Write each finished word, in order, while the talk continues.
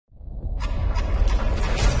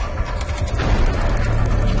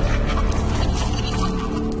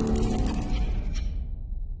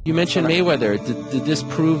You mentioned Mayweather. Did this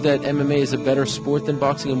prove that MMA is a better sport than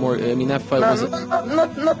boxing? And more, I mean, that fight was.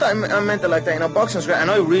 Not that I meant it like that. You know, boxing's great, and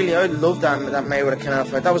I love that Mayweather Canelo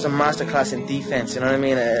fight. That was a masterclass in defense. You know what I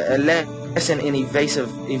mean? A lesson in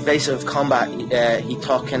evasive combat. He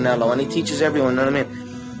taught Canelo, and he teaches everyone. You know what I mean?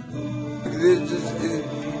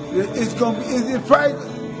 It's gonna be. It's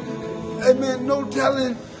probably. I mean, no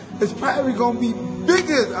telling. It's probably gonna be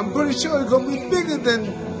bigger. I'm pretty sure it's gonna be bigger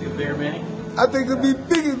than. Bear Manning? I think it'll be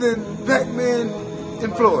bigger than Pac-Man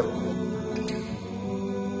in Florida.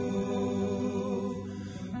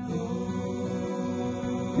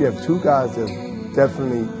 You have two guys that are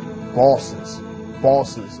definitely bosses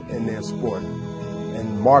in their sport,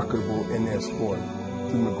 and marketable in their sport.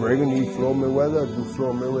 Do McGregor need Floyd Mayweather, or do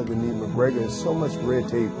Floyd Mayweather need McGregor? There's so much red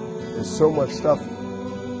tape. There's so much stuff.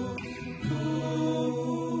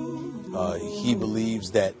 He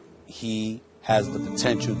believes that he has the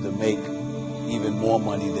potential to make even more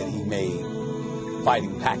money than he made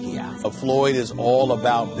fighting Pacquiao. Floyd is all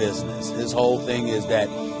about business. His whole thing is that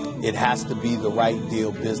it has to be the right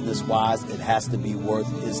deal business-wise. It has to be worth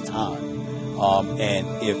his time. And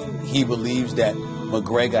if he believes that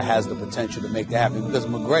McGregor has the potential to make that happen, because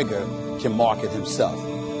McGregor can market himself.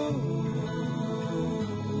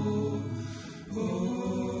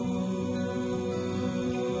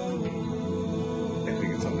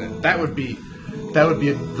 That would be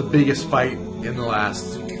the biggest fight in the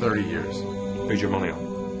last 30 years. Who's your money on?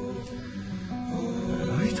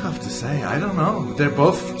 Very tough to say. I don't know. They're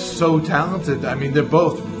both so talented. I mean, they're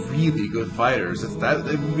both really good fighters. It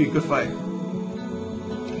would be a good fight.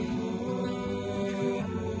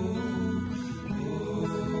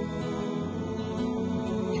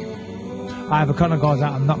 Either Conor goes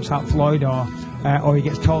out and knocks out Floyd, or he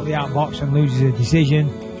gets totally outboxed and loses a decision.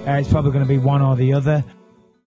 It's probably going to be one or the other.